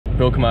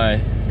broke my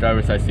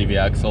driver's side CV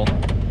axle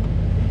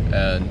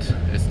and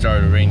it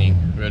started raining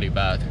really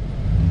bad.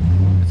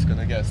 It's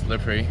gonna get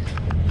slippery.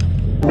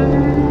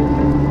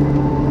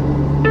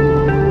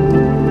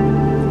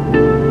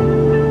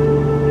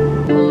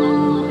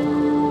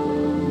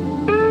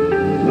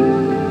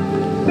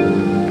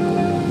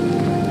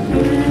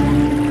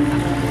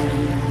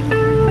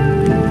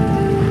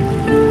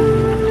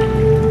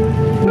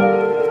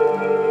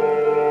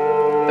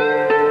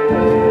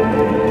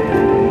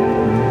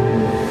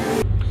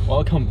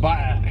 Welcome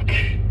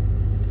back.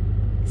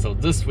 So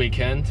this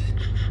weekend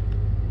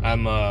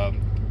I'm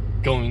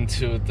going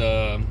to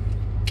the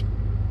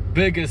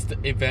biggest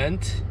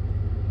event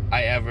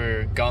I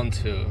ever gone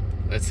to.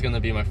 It's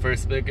gonna be my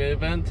first big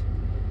event.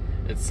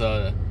 It's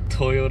a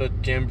Toyota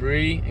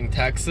Jamboree in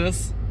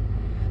Texas.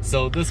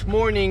 So this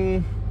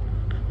morning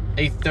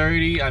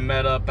 8:30 I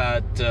met up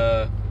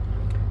at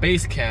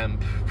Base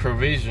Camp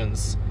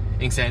Provisions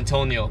in San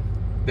Antonio.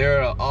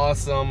 They're an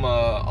awesome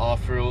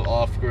off-road,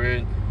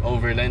 off-grid,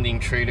 overlanding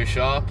trailer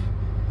shop.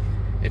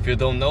 If you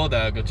don't know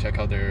that, go check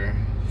out their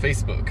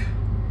Facebook.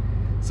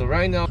 So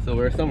right now,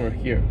 we're somewhere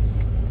here.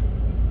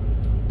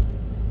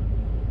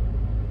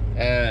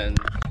 And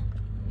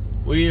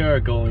we are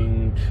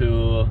going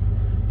to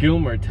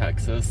Gilmer,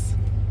 Texas.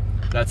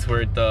 That's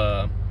where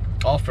the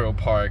off-road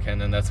park, and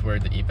then that's where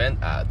the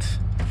event at.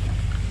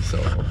 So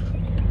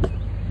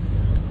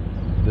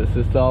this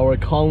is our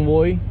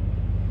convoy.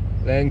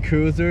 Land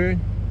Cruiser,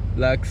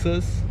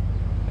 Lexus,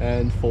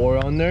 and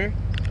 4Runner.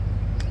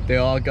 They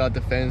all got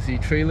the fancy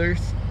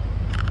trailers.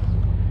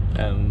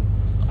 And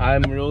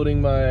I'm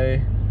rolling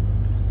my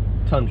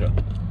Tundra.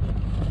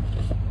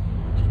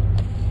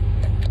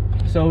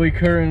 So we're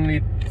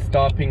currently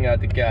stopping at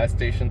the gas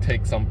station,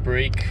 take some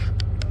break,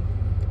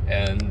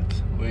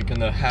 and we're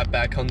gonna head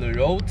back on the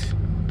road.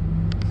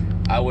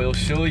 I will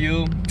show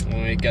you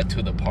when we get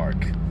to the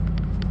park.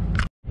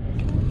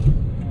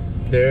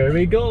 There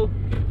we go.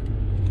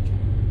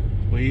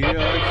 We are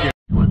here.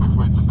 Let's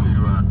switch to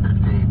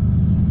 15.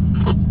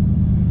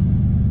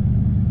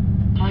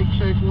 Mic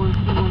check 1 2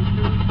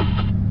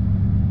 1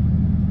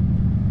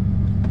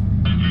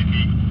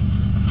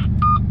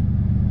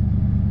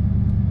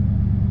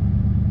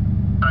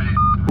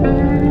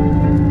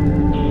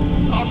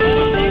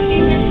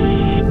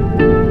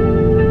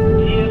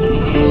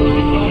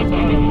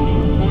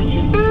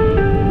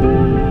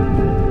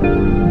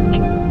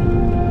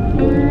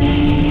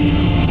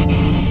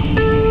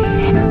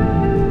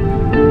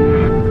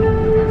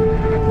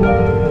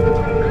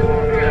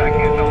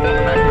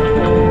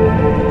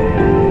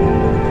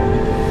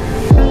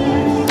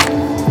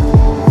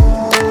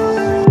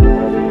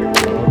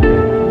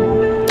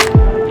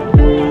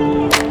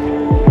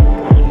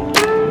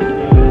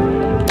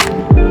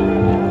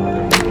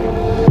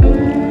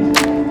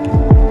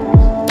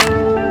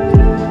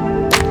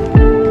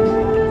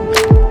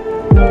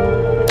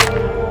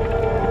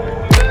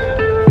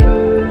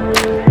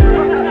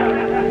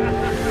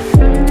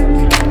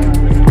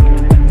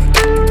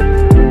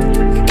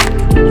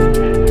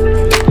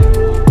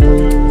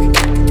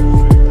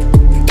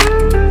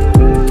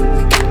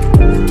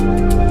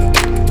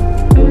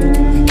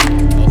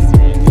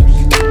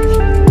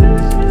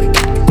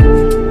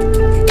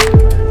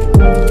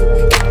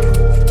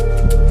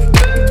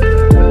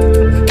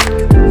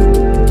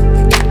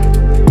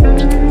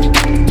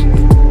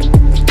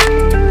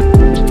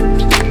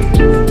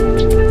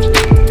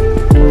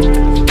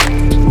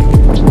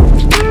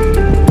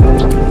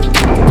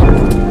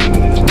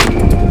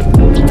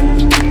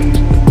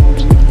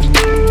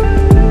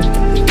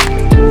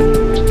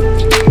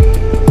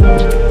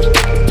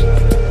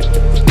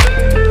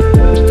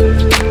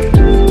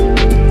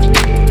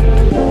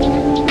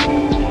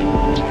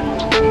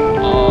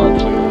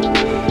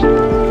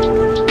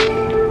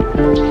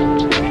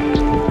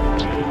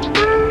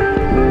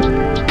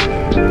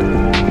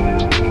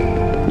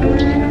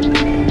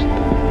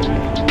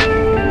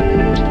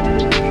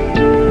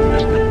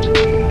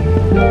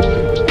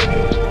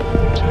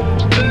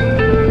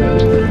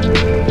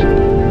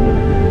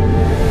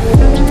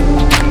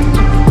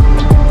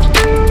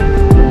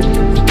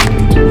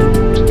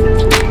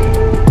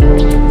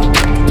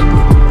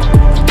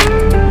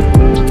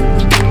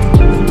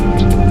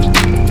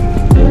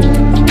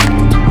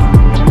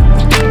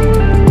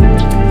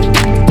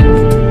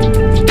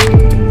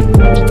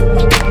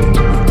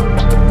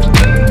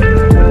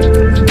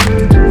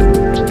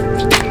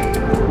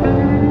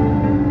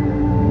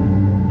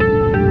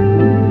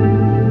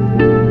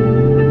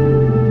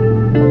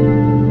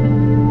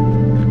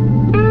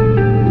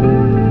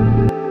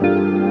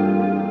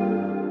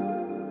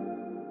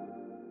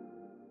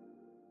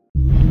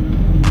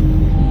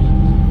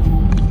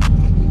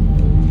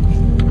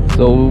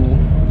 So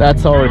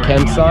that's our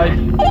campsite,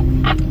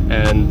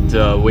 and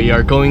we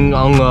are going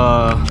on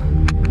a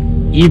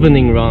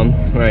evening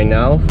run right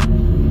now.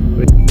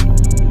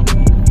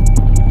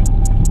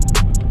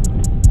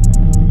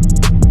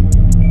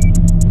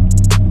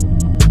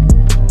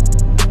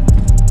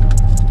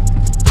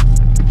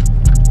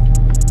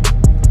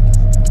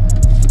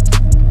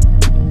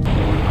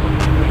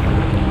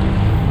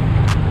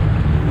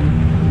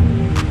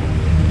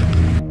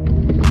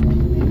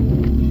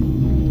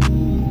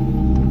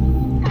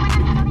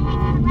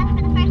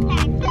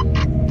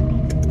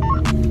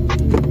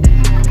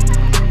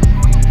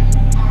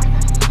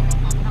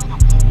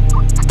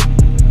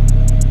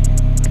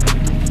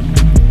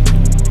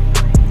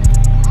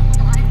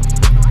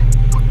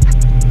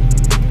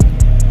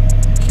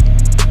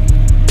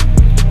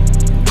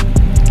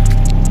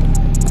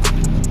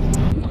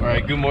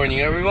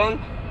 morning, everyone.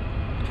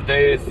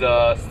 Today is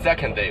the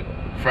second day,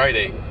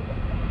 Friday,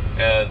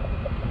 and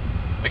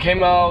I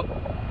came out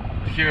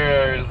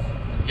here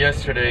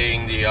yesterday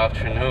in the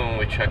afternoon.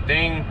 We checked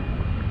in,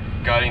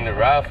 got in the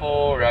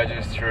raffle,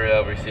 registered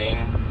everything,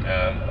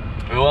 and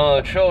we went on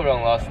a trail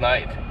run last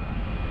night.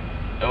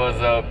 It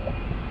was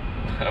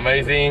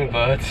amazing,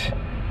 but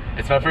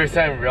it's my first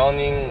time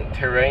running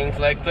terrains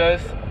like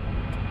this.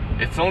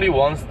 It's only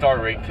 1-star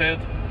rated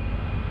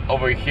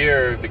over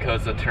here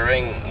because the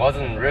terrain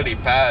wasn't really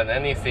bad.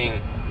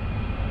 Anything,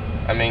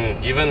 I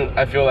mean,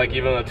 I feel like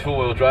even a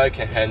 2-wheel drive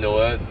can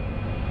handle it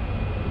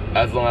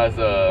as long as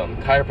the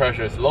tire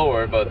pressure is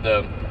lower. But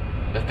the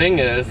thing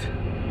is,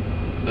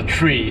 the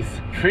trees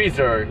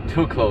are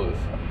too close.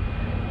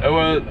 There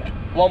was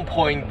one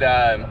point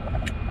that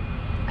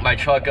my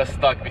truck got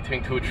stuck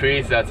between 2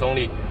 trees that's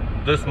only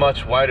this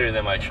much wider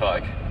than my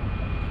truck.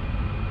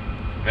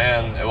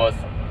 Man, it was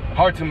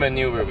hard to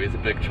maneuver with a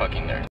big truck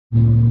in there.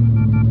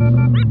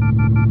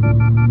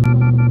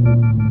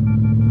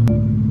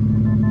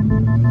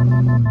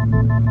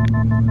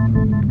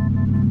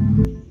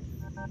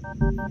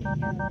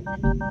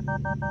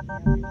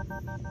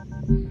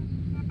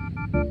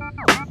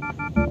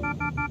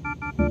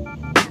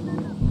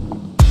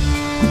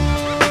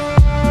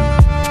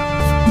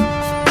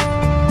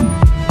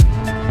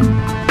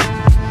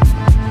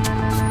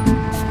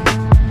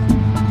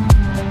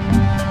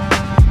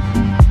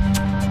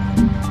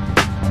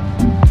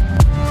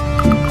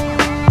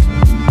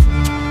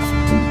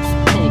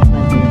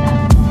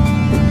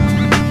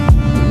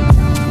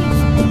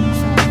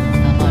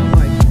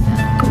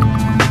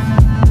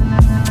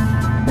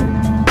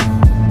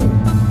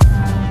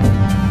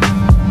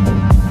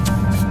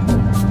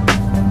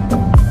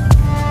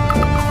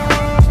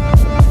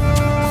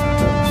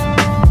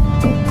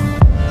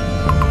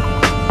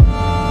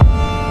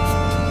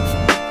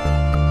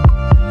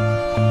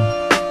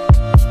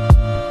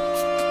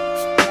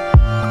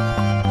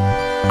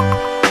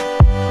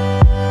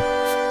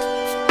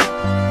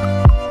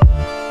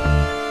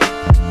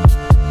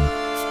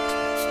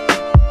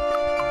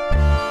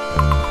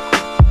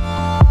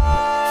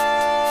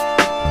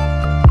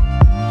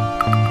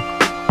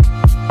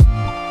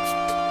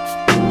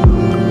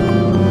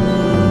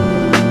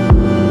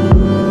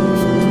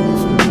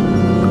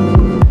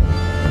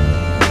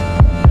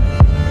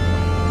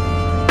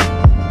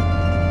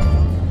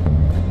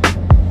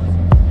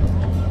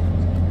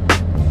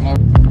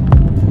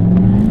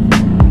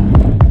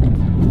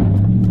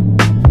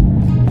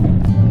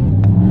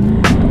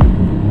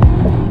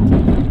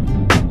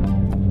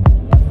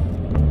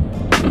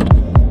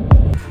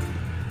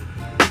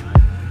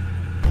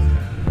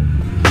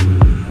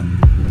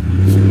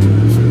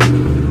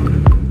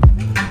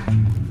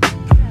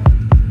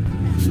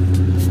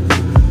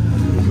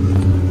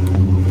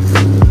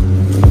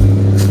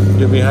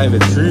 Behind the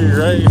tree,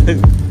 right?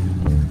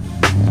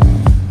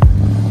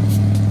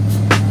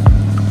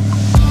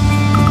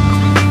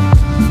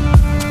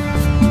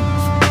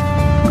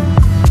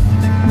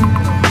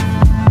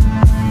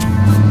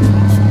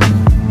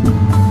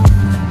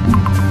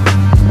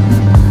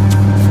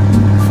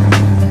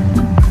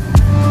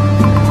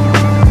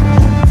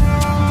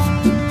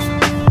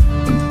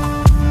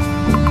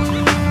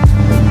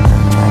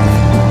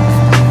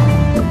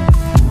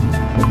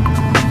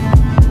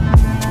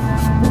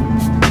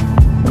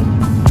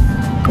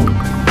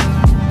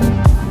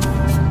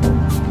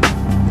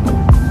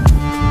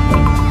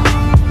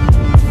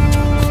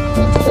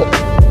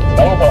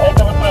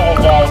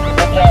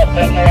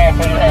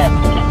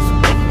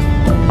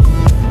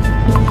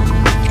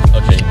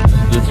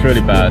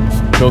 Really bad.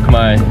 Broke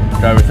my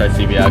driver's side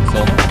CV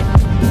axle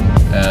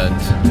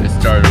and it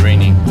started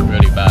raining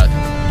really bad.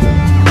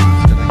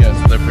 It's gonna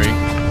get slippery.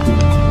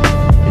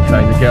 I'm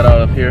trying to get out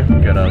of here,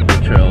 get out of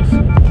the trails.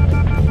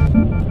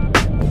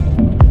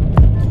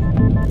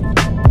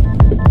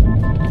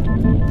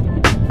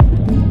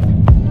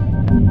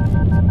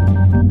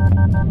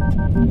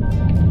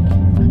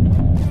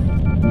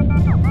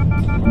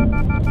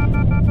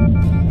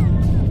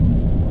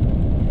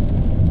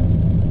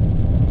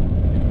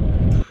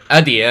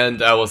 At the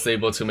end, I was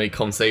able to make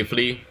home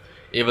safely,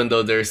 even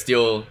though there's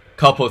still a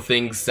couple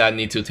things that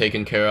need to be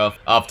taken care of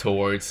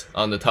afterwards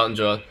on the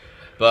Tundra.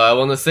 But I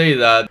want to say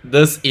that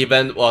this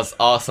event was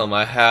awesome.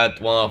 I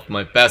had one of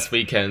my best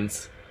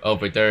weekends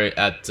over there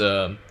at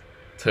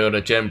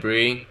Toyota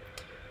Jamboree.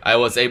 I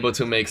was able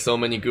to make so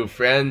many good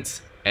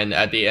friends, and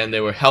at the end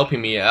they were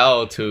helping me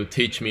out to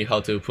teach me how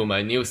to put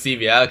my new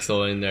CV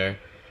axle in there,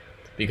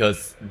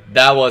 because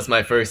that was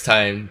my first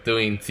time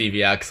doing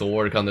CV axle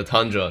work on the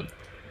Tundra.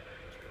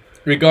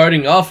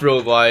 Regarding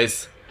off-road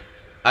wise,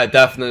 I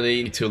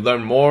definitely need to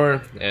learn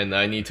more, and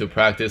I need to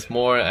practice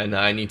more, and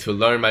I need to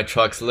learn my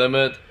truck's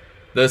limit.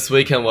 This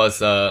weekend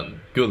was a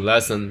good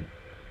lesson.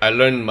 I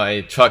learned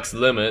my truck's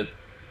limit,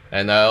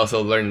 and I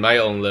also learned my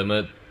own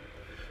limit.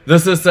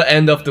 This is the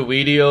end of the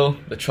video.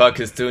 The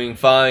truck is doing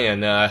fine,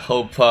 and I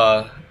hope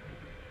I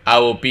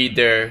will be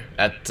there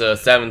at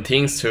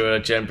 17th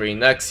Toyota Jamboree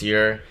next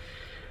year.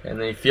 And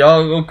if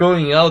y'all are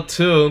going out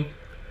too,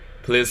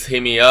 please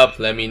hit me up,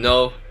 let me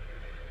know.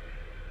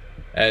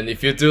 And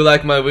if you do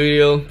like my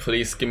video,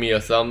 please give me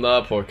a thumb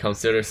up or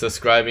consider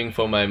subscribing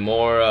for my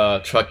more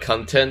truck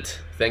content.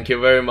 Thank you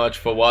very much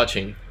for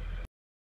watching.